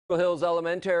Hills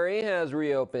Elementary has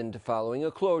reopened following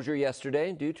a closure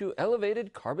yesterday due to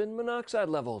elevated carbon monoxide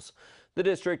levels. The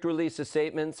district released a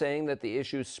statement saying that the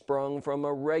issue sprung from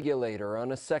a regulator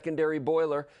on a secondary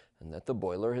boiler and that the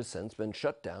boiler has since been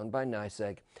shut down by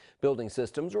NYSEG. Building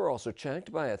systems were also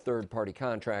checked by a third-party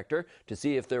contractor to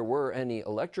see if there were any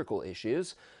electrical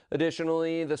issues.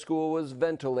 Additionally, the school was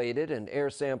ventilated and air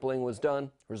sampling was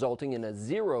done, resulting in a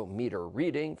 0-meter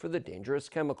reading for the dangerous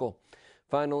chemical.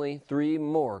 Finally, 3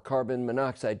 more carbon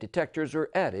monoxide detectors were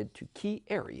added to key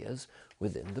areas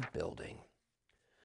within the building.